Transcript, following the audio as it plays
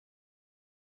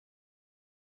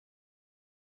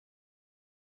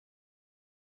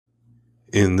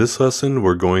In this lesson,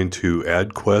 we're going to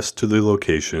add quests to the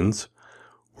locations.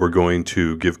 We're going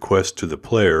to give quests to the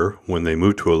player when they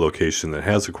move to a location that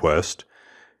has a quest,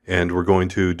 and we're going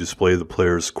to display the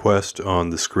player's quest on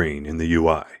the screen in the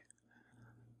UI.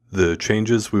 The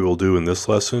changes we will do in this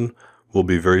lesson will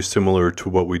be very similar to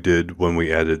what we did when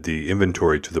we added the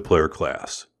inventory to the player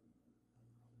class.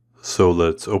 So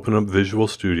let's open up Visual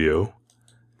Studio,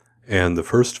 and the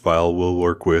first file we'll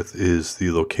work with is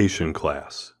the location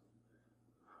class.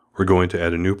 We're going to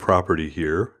add a new property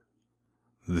here.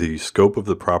 The scope of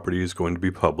the property is going to be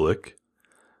public.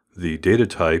 The data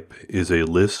type is a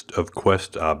list of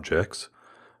quest objects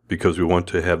because we want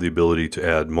to have the ability to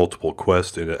add multiple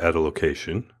quests at a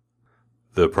location.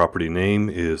 The property name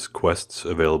is quests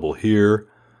available here.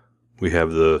 We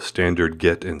have the standard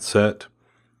get and set.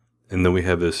 And then we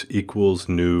have this equals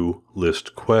new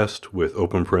list quest with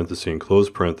open parenthesis and close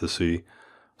parenthesis.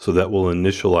 So that will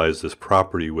initialize this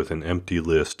property with an empty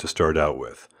list to start out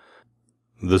with.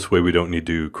 This way we don't need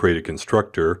to create a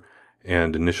constructor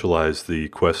and initialize the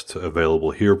quest available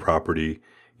here property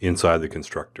inside the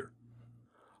constructor.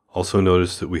 Also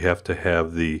notice that we have to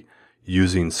have the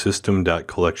using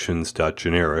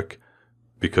system.collections.generic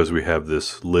because we have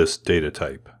this list data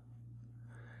type.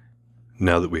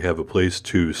 Now that we have a place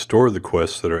to store the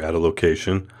quests that are at a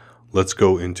location, let's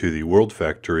go into the World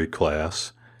Factory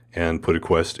class and put a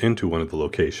quest into one of the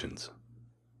locations.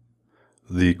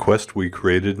 The quest we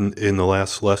created in the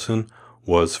last lesson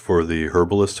was for the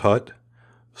Herbalist Hut.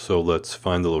 So let's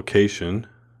find the location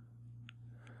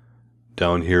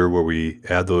down here where we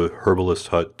add the Herbalist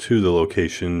Hut to the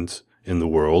locations in the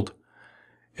world.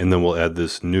 And then we'll add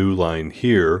this new line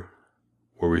here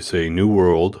where we say New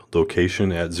World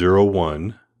location at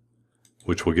 01,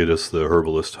 which will get us the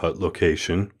Herbalist Hut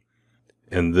location.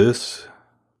 And this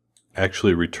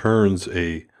actually returns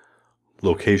a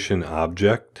location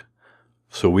object,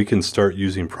 so we can start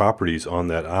using properties on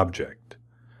that object.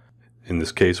 In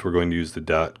this case, we're going to use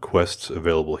the .quests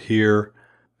available here,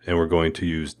 and we're going to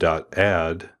use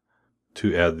 .add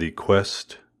to add the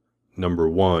quest number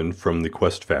 1 from the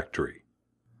quest factory.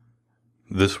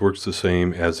 This works the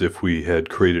same as if we had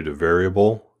created a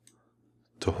variable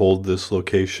to hold this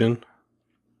location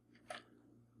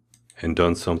and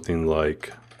done something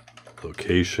like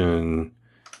location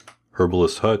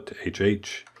Herbalist Hut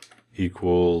HH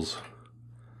equals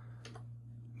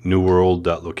New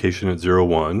World.location at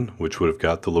 01, which would have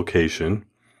got the location,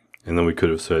 and then we could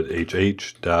have said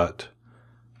HH dot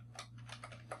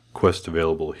quest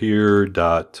available here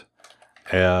dot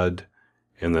add,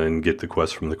 and then get the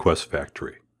quest from the quest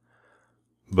factory.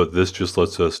 But this just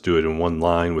lets us do it in one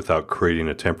line without creating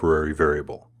a temporary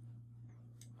variable.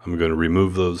 I'm going to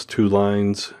remove those two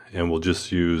lines, and we'll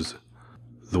just use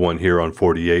the one here on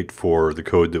 48 for the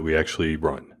code that we actually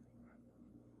run.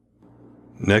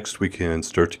 Next, we can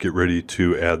start to get ready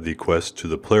to add the quest to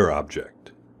the player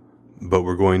object. But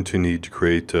we're going to need to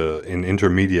create an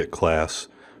intermediate class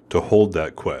to hold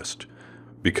that quest,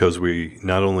 because we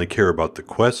not only care about the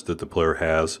quest that the player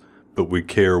has, but we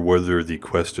care whether the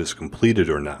quest is completed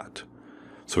or not.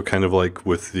 So kind of like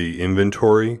with the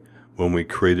inventory, when we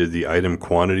created the item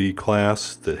quantity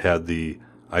class that had the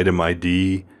item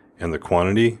ID and the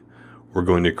quantity, we're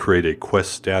going to create a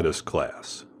quest status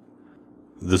class.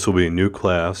 This will be a new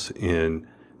class in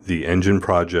the engine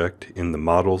project in the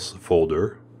models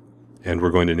folder, and we're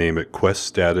going to name it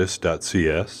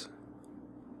queststatus.cs.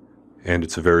 And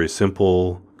it's a very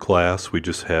simple class. We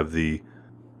just have the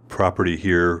property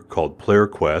here called player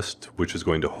quest, which is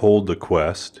going to hold the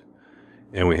quest,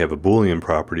 and we have a Boolean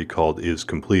property called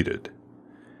isCompleted.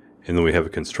 And then we have a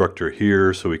constructor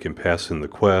here so we can pass in the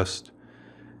quest.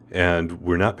 And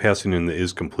we're not passing in the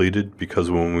isCompleted because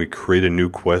when we create a new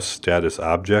quest status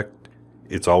object,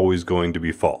 it's always going to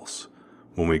be false.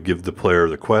 When we give the player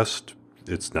the quest,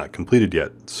 it's not completed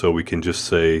yet. So we can just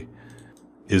say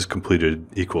isCompleted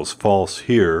equals false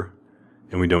here,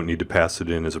 and we don't need to pass it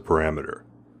in as a parameter.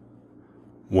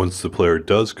 Once the player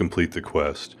does complete the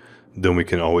quest, then we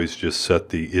can always just set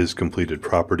the isCompleted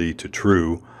property to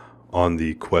true on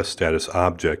the quest status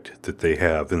object that they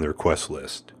have in their quest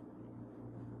list.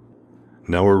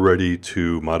 Now we're ready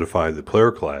to modify the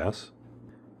player class,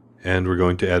 and we're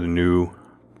going to add a new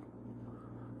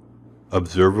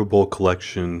observable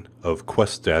collection of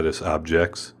quest status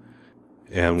objects,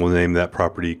 and we'll name that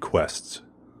property quests.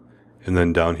 And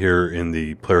then down here in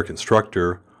the player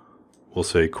constructor, we'll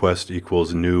say quest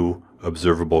equals new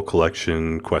observable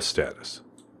collection quest status.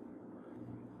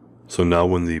 So now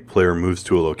when the player moves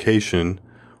to a location,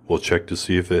 we'll check to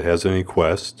see if it has any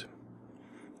quest.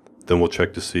 Then we'll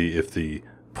check to see if the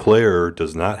player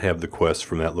does not have the quest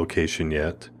from that location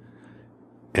yet.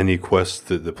 Any quest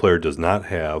that the player does not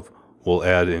have will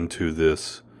add into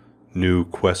this new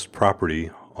quest property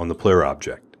on the player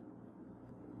object.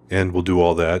 And we'll do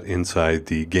all that inside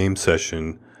the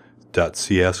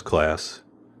GameSession.cs class.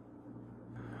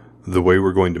 The way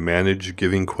we're going to manage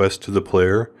giving quests to the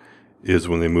player is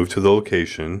when they move to the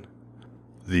location,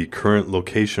 the current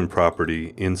location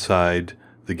property inside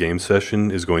the game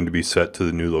session is going to be set to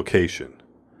the new location.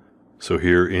 So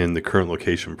here in the current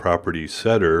location property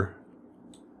setter,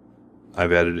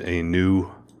 I've added a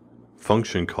new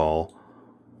function call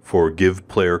for give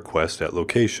player quest at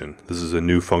location. This is a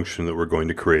new function that we're going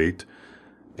to create,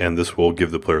 and this will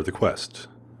give the player the quest.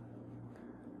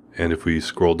 And if we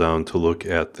scroll down to look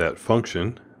at that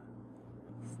function,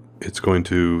 it's going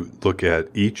to look at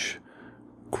each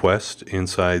quest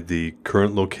inside the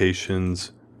current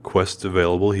location's quest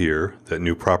available here, that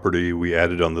new property we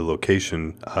added on the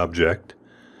location object.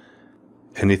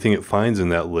 Anything it finds in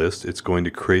that list, it's going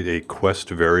to create a quest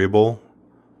variable,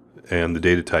 and the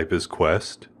data type is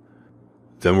quest.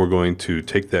 Then we're going to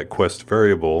take that quest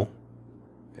variable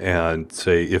and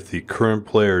say if the current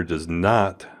player does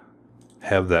not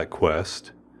have that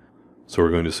quest, so we're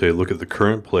going to say look at the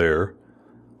current player,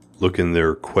 look in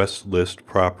their quest list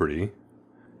property,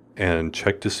 and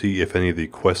check to see if any of the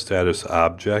quest status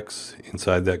objects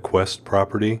inside that quest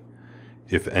property,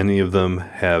 if any of them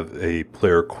have a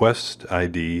player quest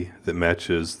ID that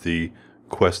matches the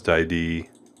quest ID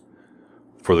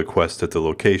for the quest at the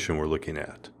location we're looking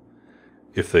at.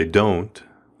 If they don't,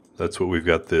 that's what we've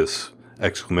got this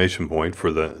exclamation point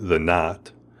for the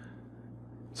not.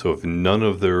 So if none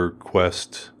of their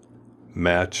quests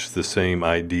match the same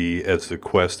ID as the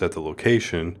quest at the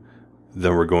location,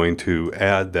 then we're going to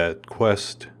add that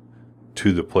quest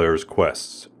to the player's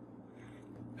quests.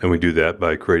 And we do that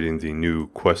by creating the new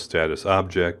quest status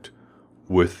object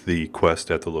with the quest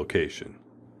at the location.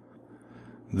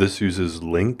 This uses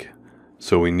link,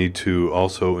 so we need to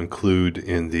also include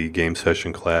in the game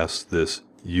session class this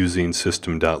using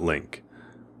system.link.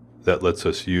 That lets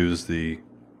us use the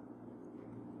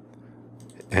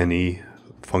any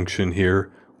function here,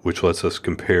 which lets us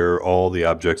compare all the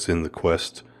objects in the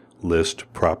quest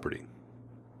list property.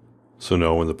 So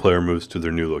now when the player moves to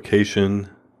their new location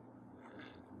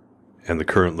and the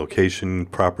current location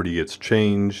property gets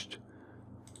changed,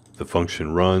 the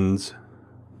function runs,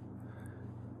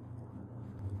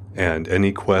 and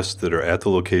any quests that are at the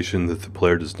location that the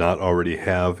player does not already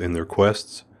have in their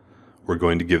quests, we're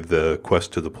going to give the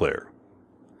quest to the player.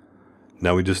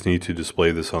 Now we just need to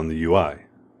display this on the UI.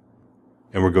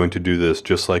 And we're going to do this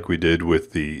just like we did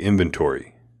with the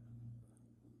inventory.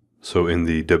 So in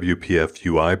the WPF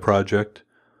UI project,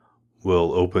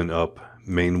 we'll open up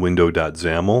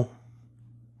mainwindow.xaml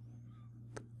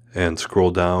and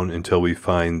scroll down until we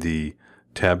find the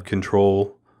tab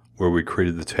control where we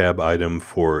created the tab item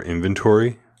for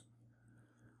inventory.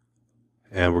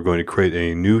 And we're going to create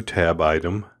a new tab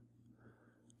item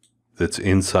that's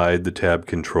inside the tab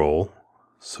control.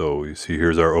 So you see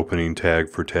here's our opening tag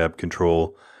for tab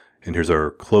control, and here's our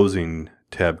closing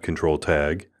tab control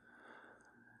tag.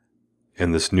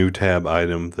 And this new tab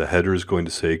item, the header is going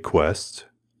to say quests.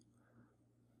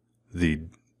 The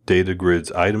data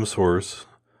grid's item source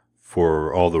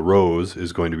for all the rows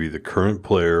is going to be the current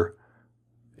player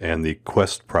and the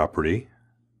quest property.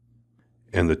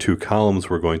 And the two columns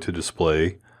we're going to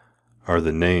display are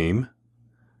the name,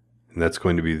 and that's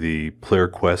going to be the player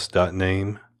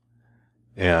quest.name,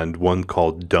 and one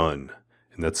called done,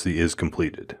 and that's the is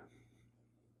completed.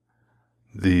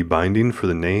 The binding for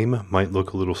the name might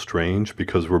look a little strange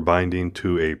because we're binding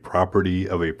to a property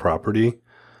of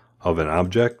an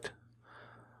object,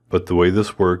 but the way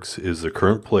this works is the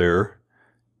current player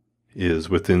is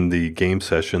within the game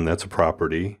session, that's a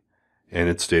property, and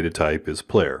its data type is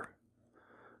player.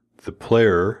 The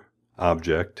player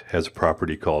object has a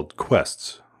property called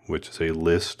quests, which is a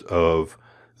list of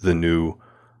the new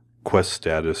quest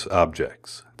status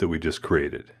objects that we just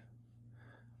created.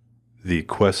 The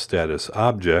quest status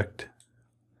object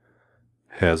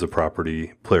has a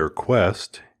property player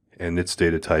quest, and its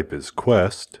data type is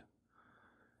quest.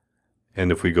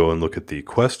 And if we go and look at the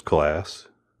quest class,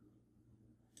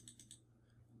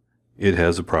 it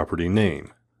has a property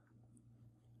name.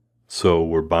 So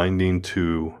we're binding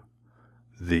to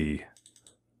the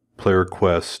player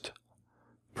quest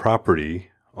property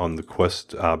on the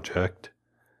quest object,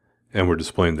 and we're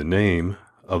displaying the name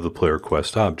of the player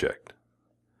quest object.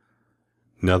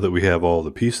 Now that we have all the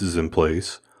pieces in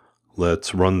place,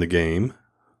 let's run the game.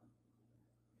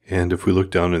 And if we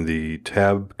look down in the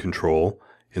tab control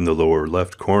in the lower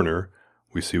left corner,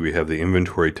 we see we have the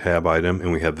inventory tab item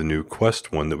and we have the new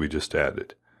quest one that we just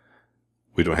added.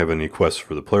 we don't have any quests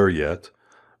for the player yet.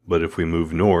 But if we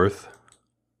move north,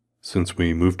 since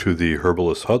we moved to the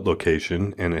Herbalist Hut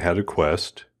location and it had a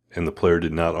quest, and the player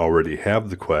did not already have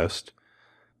the quest,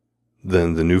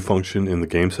 then the new function in the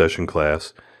game session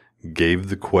class gave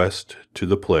the quest to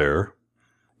the player.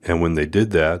 And when they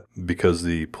did that, because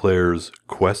the player's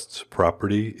quests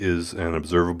property is an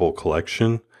observable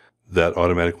collection, that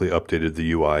automatically updated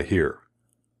the UI here.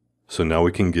 So now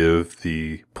we can give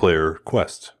the player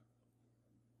quests.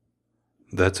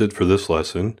 That's it for this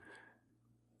lesson.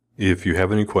 If you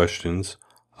have any questions,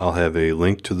 I'll have a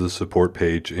link to the support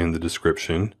page in the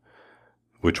description,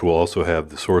 which will also have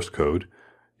the source code.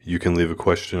 You can leave a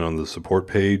question on the support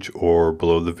page or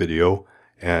below the video,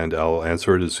 and I'll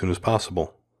answer it as soon as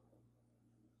possible.